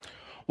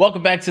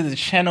Welcome back to the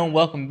channel.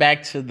 Welcome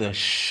back to the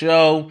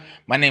show.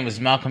 My name is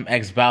Malcolm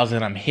X Bowser,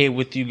 and I'm here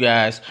with you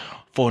guys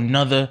for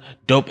another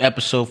dope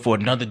episode, for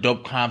another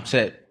dope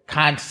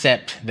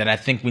concept that I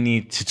think we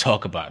need to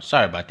talk about.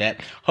 Sorry about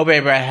that. Hope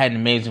everybody had an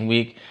amazing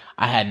week.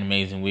 I had an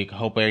amazing week.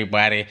 Hope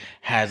everybody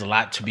has a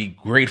lot to be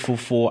grateful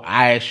for.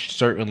 I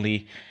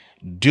certainly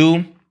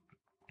do.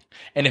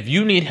 And if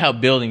you need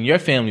help building your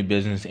family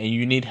business and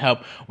you need help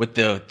with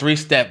the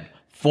 3-step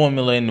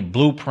formula and the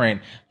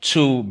blueprint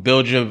to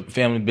build your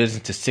family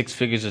business to 6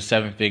 figures or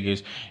 7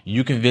 figures,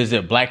 you can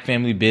visit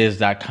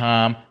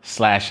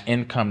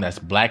blackfamilybiz.com/income. That's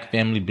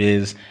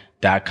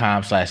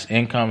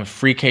blackfamilybiz.com/income.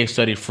 Free case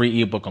study,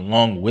 free ebook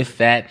along with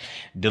that.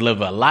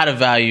 Deliver a lot of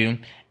value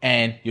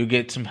and you'll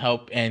get some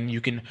help and you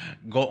can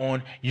go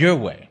on your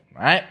way.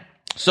 All right.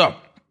 So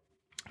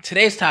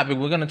today's topic,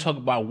 we're going to talk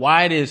about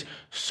why it is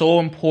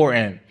so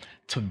important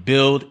to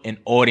build an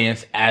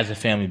audience as a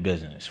family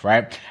business,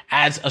 right?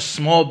 As a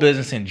small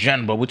business in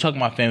general, but we're talking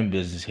about family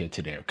business here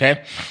today,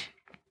 okay?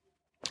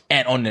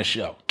 And on this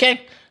show,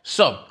 okay?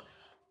 So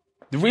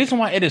the reason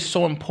why it is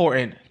so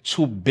important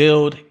to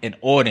build an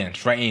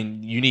audience, right?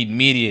 And you need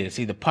media, it's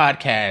either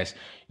podcast,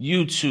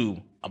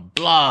 YouTube, a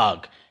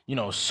blog,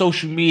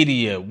 social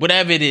media,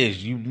 whatever it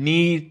is, you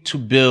need to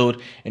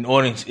build an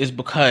audience is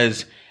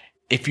because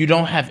if you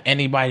don't have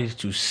anybody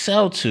to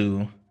sell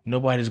to,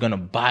 nobody's going to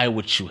buy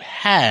what you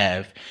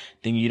have,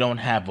 then you don't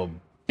have a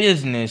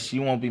business,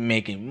 you won't be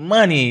making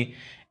money,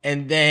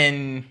 and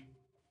then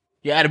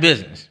you're out of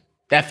business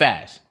that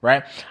fast,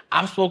 right?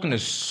 I've spoken to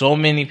so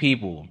many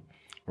people,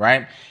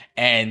 right?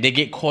 And they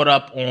get caught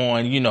up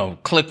on,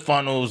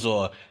 ClickFunnels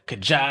or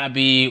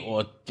Kajabi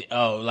or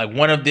like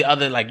one of the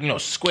other,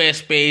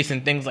 Squarespace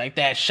and things like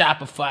that,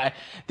 Shopify.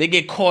 They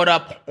get caught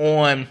up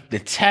on the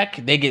tech.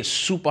 They get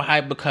super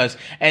hyped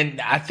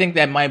and I think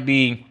that might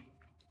be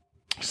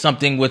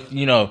something with,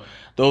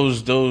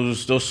 those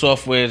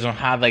softwares on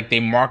how they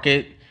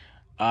market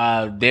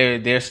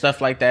their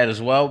stuff like that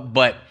as well.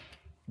 But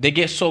they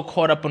get so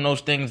caught up on those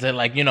things that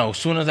as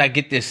soon as I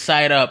get this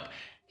site up,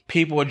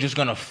 people are just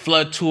going to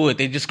flood to it.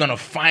 They're just going to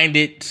find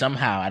it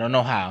somehow. I don't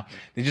know how.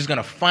 They're just going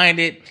to find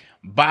it,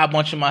 buy a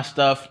bunch of my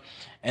stuff,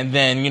 and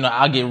then,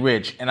 I'll get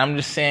rich. And I'm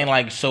just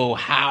saying so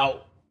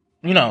how,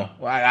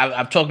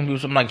 I've talked to people,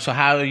 so I'm so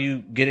how are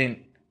you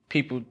getting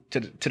people to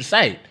the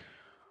site?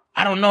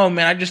 I don't know,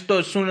 man. I just thought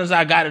as soon as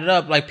I got it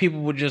up,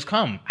 people would just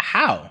come.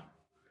 How?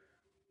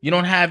 You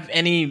don't have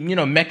any,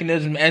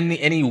 mechanism,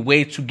 any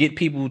way to get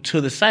people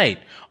to the site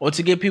or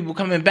to get people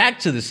coming back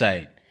to the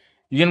site.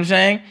 You get what I'm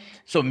saying?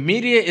 So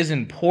media is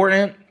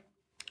important.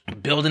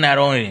 Building that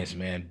audience,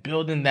 man.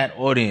 Building that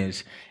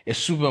audience is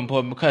super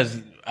important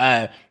because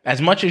as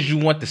much as you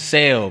want the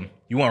sale,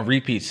 you want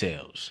repeat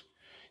sales.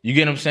 You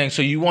get what I'm saying?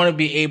 So you want to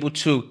be able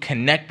to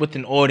connect with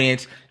an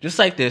audience just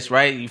like this,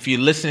 right? If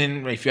you're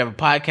listening, if you have a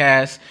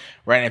podcast,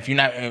 right? If you're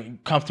not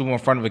comfortable in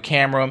front of a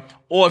camera,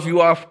 or if you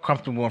are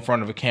comfortable in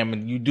front of a camera,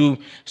 you do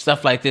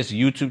stuff like this,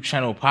 YouTube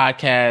channel,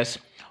 podcast,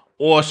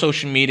 or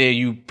social media,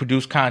 you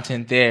produce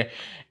content there,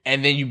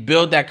 and then you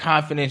build that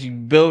confidence, you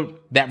build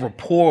that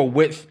rapport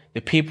with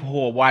the people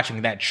who are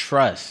watching, that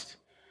trust.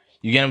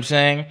 You get what I'm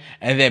saying?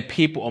 And then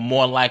people are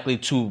more likely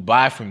to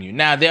buy from you.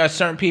 Now, there are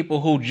certain people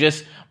who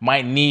just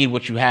might need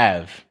what you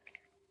have.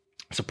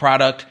 It's a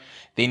product.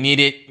 They need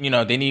it.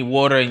 They need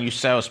water and you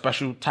sell a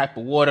special type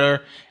of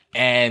water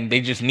and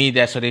they just need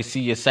that so they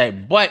see your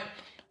site. But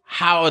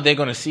how are they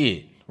going to see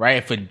it, right?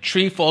 If a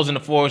tree falls in the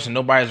forest and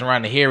nobody's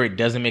around to hear it,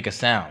 doesn't make a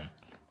sound.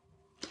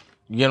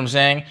 You get what I'm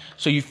saying?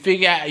 So you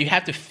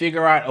have to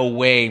figure out a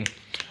way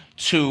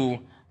to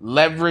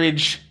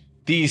leverage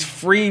these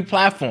free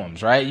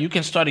platforms, right? You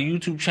can start a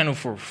YouTube channel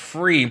for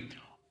free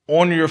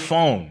on your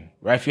phone,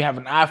 right? If you have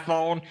an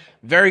iPhone,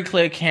 very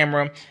clear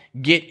camera,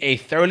 get a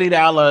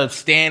 $30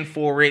 stand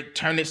for it,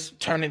 turn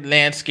it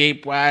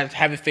landscape wise,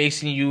 have it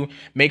facing you,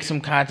 make some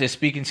content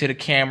speaking to the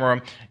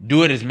camera,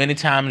 do it as many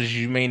times as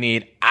you may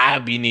need. I'll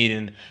be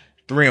needing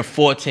 3 or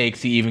 4 takes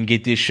to even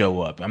get this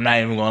show up. I'm not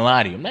even going to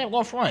lie to you. I'm not even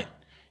going to front.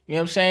 You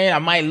know what I'm saying? I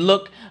might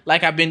look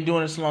like I've been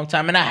doing this a long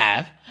time, and I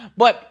have,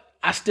 but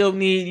I still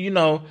need,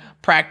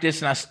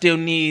 practice, and I still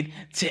need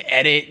to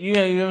edit, you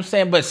know what I'm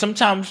saying? But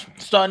sometimes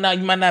starting out,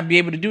 you might not be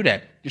able to do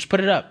that. Just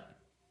put it up.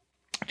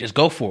 Just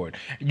go for it.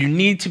 You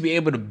need to be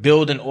able to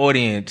build an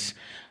audience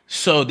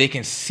so they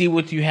can see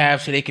what you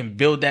have, so they can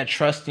build that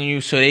trust in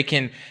you, so they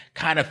can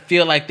kind of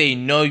feel like they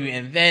know you,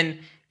 and then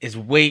it's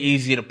way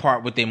easier to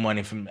part with their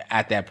money from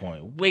at that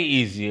point. Way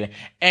easier.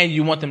 And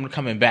you want them to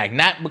coming back.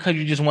 Not because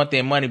you just want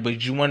their money,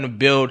 but you want to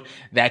build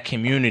that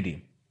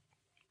community.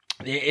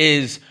 There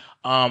is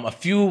a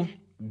few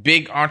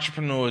big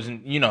entrepreneurs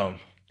and,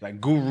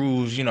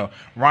 gurus,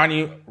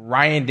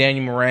 Ryan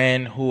Daniel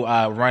Moran, who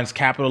runs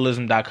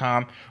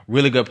capitalism.com,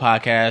 really good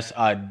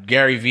podcast,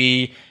 Gary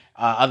Vee,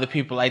 other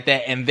people like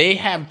that. And they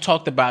have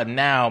talked about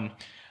now,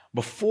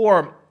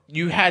 before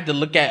you had to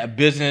look at a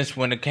business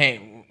when it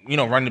came,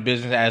 run the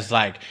business as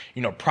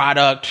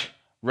product,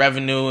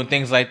 revenue and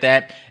things like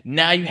that.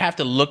 Now you have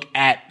to look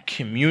at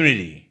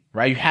community.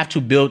 right? You have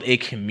to build a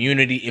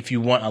community if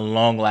you want a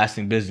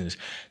long-lasting business.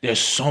 There's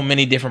so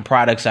many different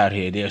products out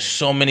here. There's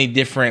so many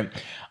different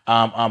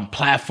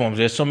platforms.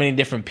 There's so many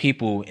different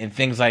people and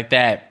things like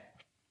that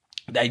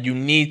you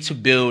need to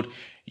build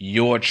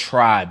your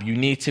tribe. You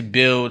need to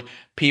build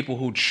people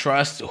who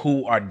trust,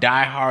 who are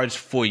diehards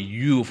for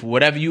you, for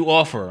whatever you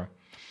offer.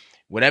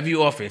 Whatever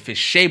you offer, if it's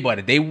shea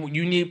butter,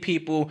 you need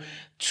people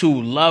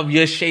to love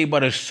your shea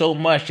butter so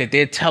much that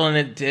they're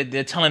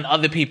telling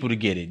other people to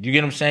get it. You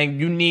get what I'm saying?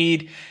 You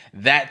need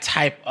that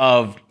type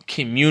of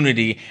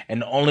community,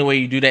 and the only way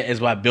you do that is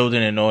by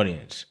building an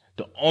audience.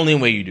 The only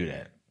way you do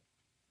that.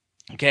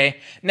 Okay?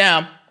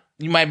 Now,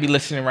 you might be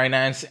listening right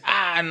now and say,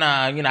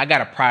 nah, I got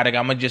a product.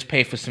 I'm going to just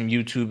pay for some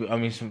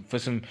for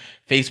some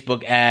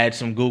Facebook ads,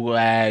 some Google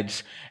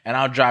ads, and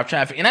I'll drive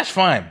traffic. And that's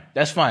fine.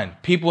 That's fine.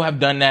 People have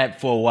done that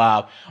for a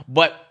while.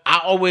 But I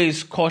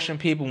always caution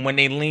people when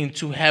they lean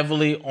too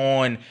heavily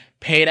on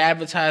paid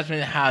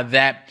advertisement, how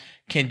that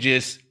can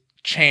just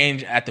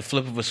change at the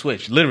flip of a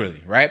switch,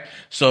 literally, right?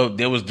 So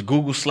there was the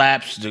Google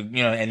slaps, and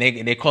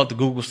they call it the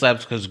Google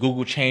slaps because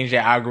Google changed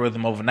their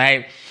algorithm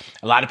overnight.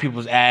 A lot of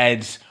people's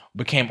ads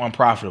became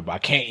unprofitable. I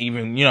can't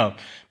even,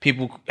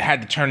 people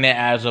had to turn their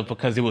ads up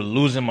because they were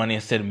losing money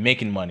instead of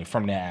making money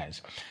from their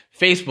ads.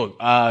 Facebook,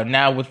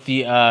 now with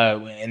the,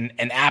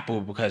 and Apple,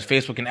 because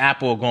Facebook and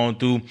Apple are going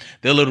through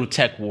their little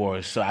tech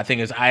wars. So I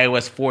think it's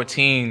iOS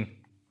 14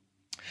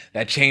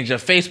 that changed their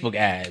Facebook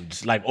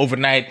ads. Like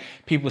overnight,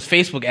 people's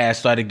Facebook ads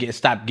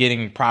stopped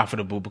getting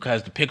profitable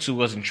because the pixel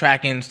wasn't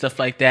tracking, stuff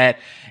like that.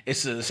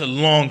 It's a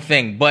long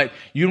thing, but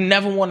you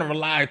never want to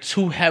rely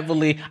too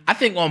heavily, I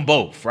think, on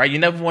both, right? You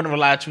never want to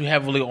rely too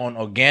heavily on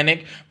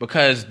organic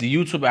because the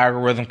YouTube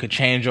algorithm could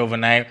change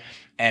overnight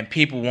and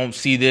people won't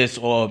see this,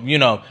 or,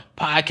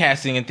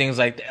 podcasting and things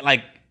like that.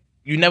 Like,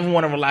 you never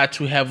want to rely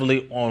too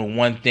heavily on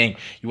one thing.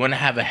 You want to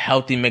have a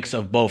healthy mix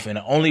of both. And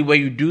the only way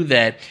you do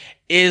that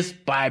is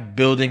by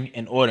building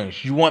an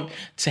audience. You want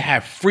to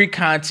have free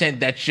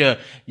content that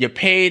your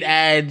paid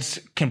ads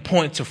can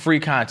point to free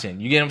content.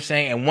 You get what I'm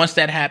saying? And once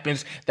that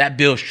happens, that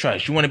builds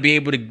trust. You want to be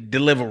able to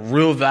deliver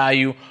real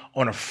value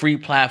on a free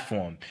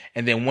platform.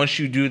 And then once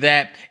you do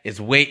that, it's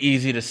way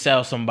easy to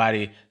sell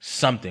somebody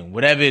something,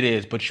 whatever it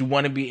is. But you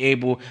want to be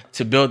able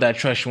to build that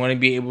trust. You want to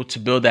be able to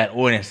build that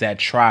audience, that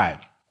tribe.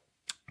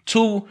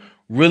 2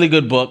 really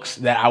good books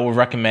that I would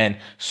recommend.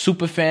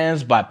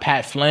 Superfans by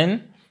Pat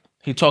Flynn.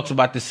 He talks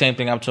about the same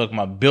thing I'm talking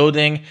about.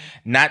 Building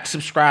not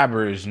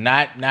subscribers,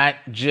 not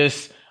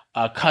just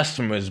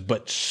customers,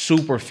 but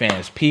super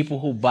fans, people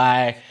who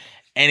buy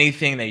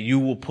anything that you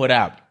will put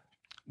out.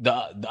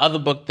 The other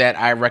book that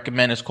I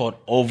recommend is called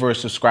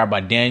Oversubscribed by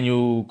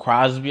Daniel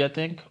Crosby, I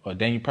think, or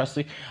Daniel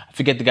Presley. I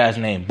forget the guy's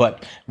name,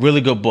 but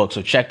really good book.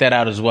 So check that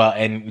out as well.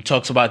 And he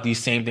talks about these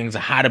same things,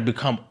 how to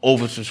become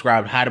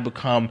oversubscribed, how to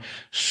become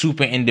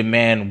super in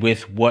demand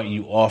with what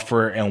you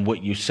offer and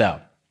what you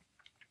sell.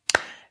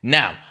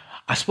 Now,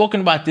 I've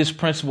spoken about this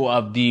principle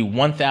of the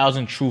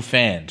 1,000 true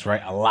fans,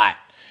 right? A lot,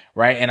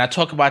 right? And I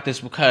talk about this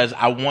because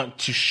I want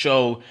to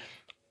show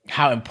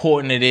how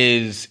important it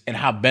is and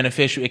how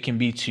beneficial it can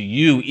be to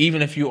you,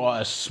 even if you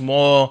are a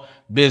small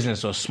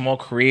business or a small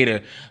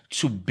creator,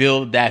 to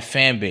build that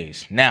fan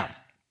base. Now,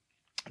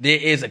 there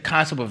is a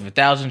concept of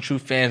 1,000 true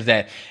fans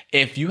that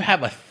if you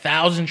have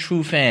 1,000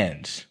 true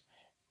fans,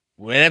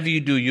 whatever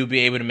you do, you'll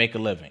be able to make a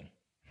living,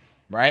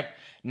 right?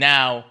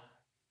 Now,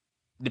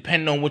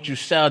 depending on what you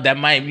sell, that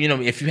might,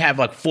 if you have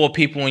like 4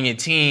 people on your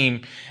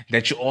team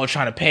that you're all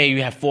trying to pay,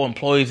 you have 4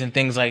 employees and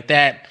things like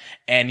that,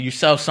 and you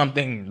sell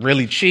something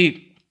really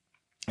cheap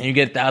and you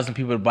get 1,000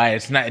 people to buy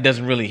it, it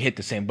doesn't really hit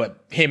the same.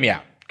 But hear me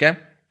out, okay?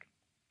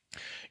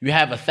 You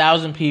have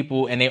 1,000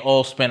 people and they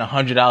all spend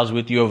 $100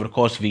 with you over the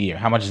course of a year.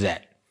 How much is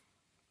that?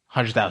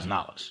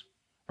 $100,000,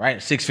 right?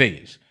 6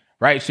 figures,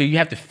 right? So you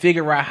have to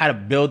figure out how to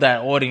build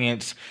that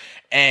audience.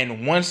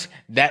 And once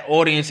that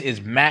audience is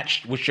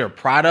matched with your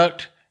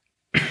product,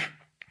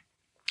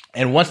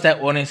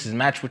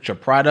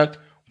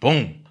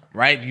 boom,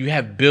 right? You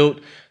have built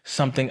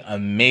something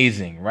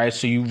amazing, right?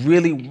 So you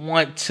really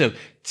want to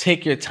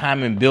take your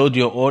time and build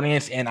your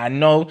audience. And I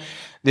know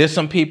there's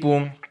some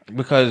people,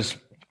 because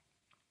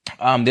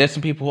there's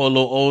some people who are a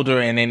little older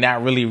and they're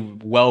not really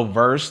well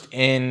versed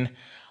in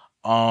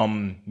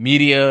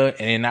media, and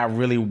they're not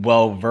really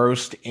well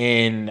versed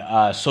in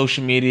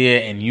social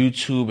media and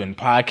YouTube and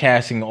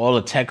podcasting, all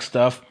the tech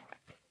stuff.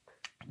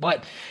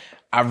 But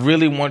I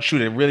really want you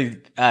to really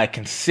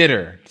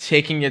consider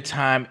taking your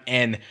time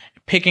and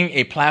picking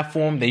a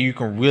platform that you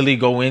can really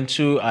go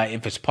into.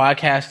 If it's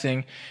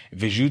podcasting,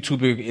 if it's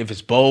YouTube, if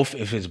it's both,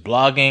 if it's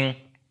blogging,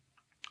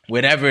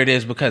 whatever it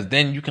is, because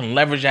then you can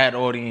leverage that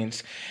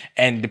audience.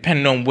 And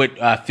depending on what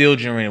field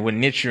you're in, what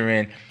niche you're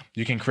in,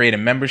 you can create a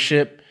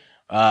membership.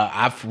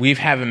 We've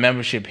have a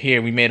membership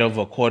here. We made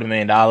over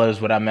 $250,000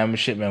 with our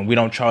membership, and we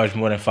don't charge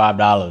more than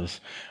 $5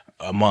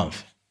 a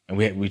month. And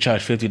we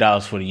charge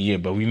 $50 for the year,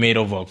 but we made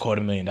over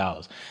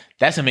 $250,000.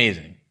 That's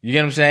amazing. You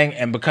get what I'm saying?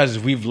 And because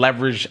we've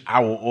leveraged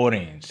our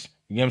audience,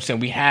 you get what I'm saying?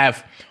 We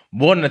have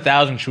more than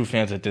 1,000 true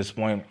fans at this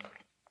point.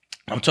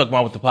 I'm talking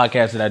about with the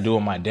podcast that I do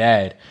with my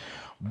dad.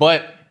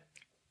 But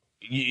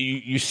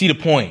you see the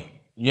point.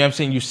 You know what I'm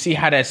saying? You see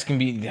how this can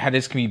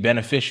be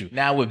beneficial.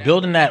 Now with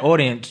building that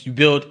audience, you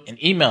build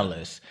an email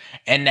list,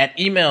 and that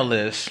email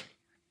list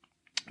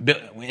is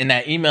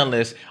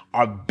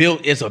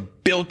a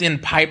built-in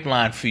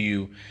pipeline for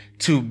you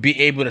to be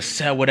able to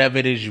sell whatever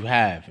it is you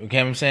have. Okay,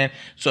 what I'm saying?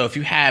 So if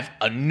you have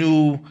a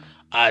new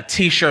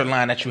t-shirt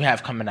line that you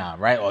have coming out,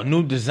 right, or a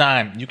new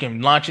design, you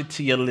can launch it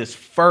to your list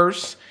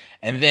first,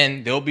 and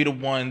then they'll be the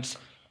ones.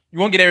 You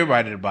won't get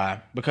everybody to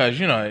buy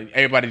because,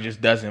 everybody just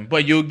doesn't.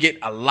 But you'll get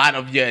a lot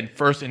of your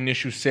first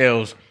initial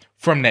sales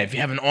from that. If you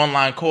have an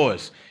online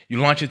course, you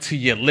launch it to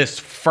your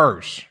list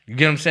first. You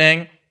get what I'm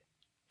saying?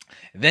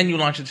 Then you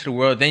launch it to the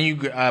world. Then you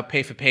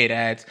pay for paid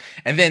ads.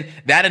 And then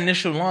that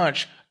initial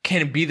launch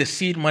can be the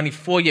seed money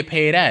for your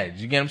paid ads.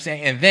 You get what I'm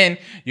saying? And then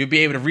you'll be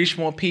able to reach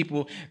more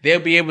people. They'll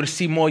be able to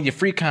see more of your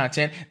free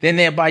content. Then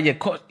they'll buy your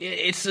course.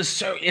 It's a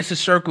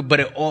circle, but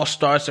it all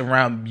starts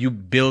around you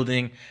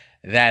building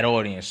that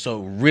audience.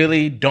 So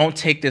really don't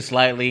take this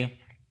lightly.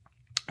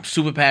 I'm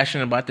super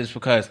passionate about this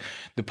because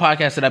the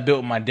podcast that I built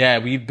with my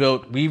dad,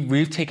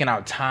 we've taken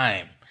our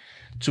time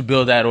to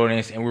build that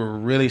audience, and we're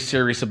really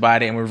serious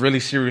about it, and we're really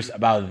serious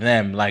about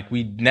them. Like,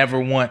 we never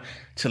want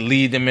to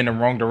lead them in the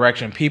wrong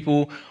direction.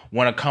 People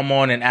want to come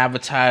on and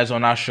advertise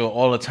on our show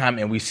all the time,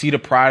 and we see the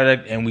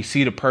product and we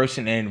see the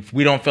person, and if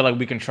we don't feel like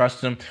we can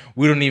trust them,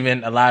 we don't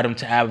even allow them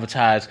to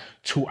advertise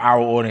to our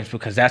audience,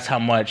 because that's how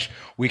much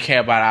we care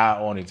about our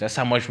audience. That's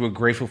how much we're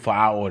grateful for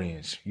our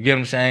audience. You get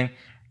what I'm saying?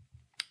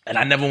 And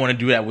I never want to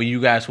do that with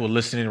you guys who are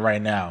listening right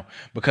now,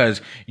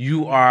 because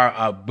you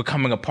are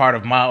becoming a part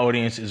of my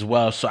audience as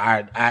well. So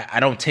I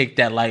don't take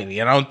that lightly.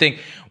 And I don't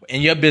think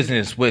in your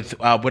business with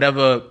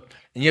whatever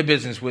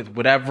business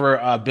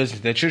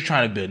that you're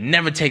trying to build,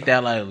 never take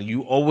that lightly.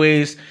 You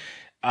always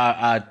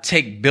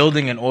take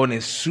building an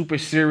audience super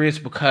serious,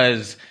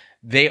 because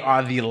they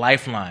are the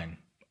lifeline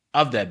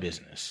of that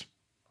business.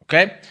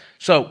 Okay?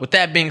 So with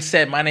that being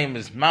said, my name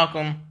is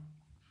Malcolm.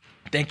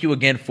 Thank you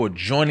again for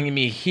joining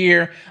me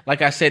here.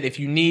 Like I said, if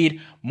you need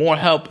more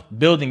help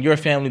building your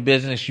family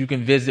business, you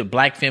can visit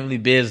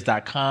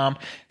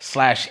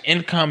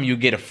blackfamilybiz.com/income. You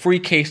get a free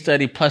case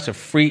study plus a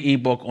free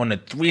ebook on the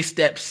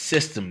 3-step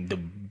system, the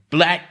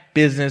Black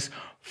business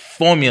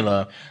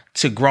formula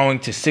to growing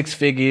to 6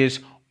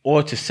 figures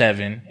or to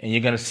 7. And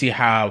you're going to see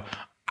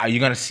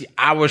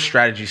our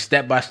strategy,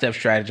 step-by-step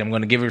strategy. I'm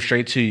going to give it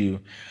straight to you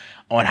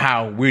on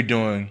how we're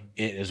doing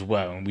it as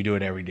well. And we do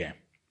it every day.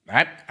 All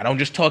right. I don't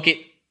just talk it,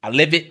 I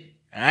live it.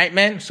 All right,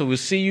 man. So we'll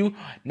see you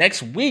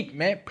next week,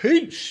 man.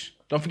 Peace.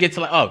 Don't forget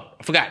to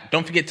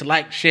Don't forget to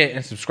like, share,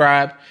 and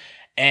subscribe,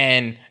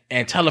 and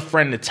tell a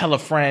friend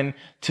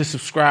to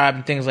subscribe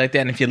and things like that.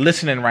 And if you're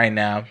listening right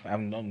now,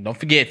 don't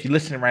forget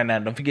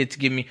to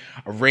give me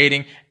a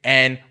rating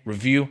and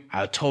review.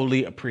 I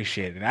totally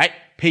appreciate it. All right.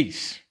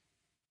 Peace.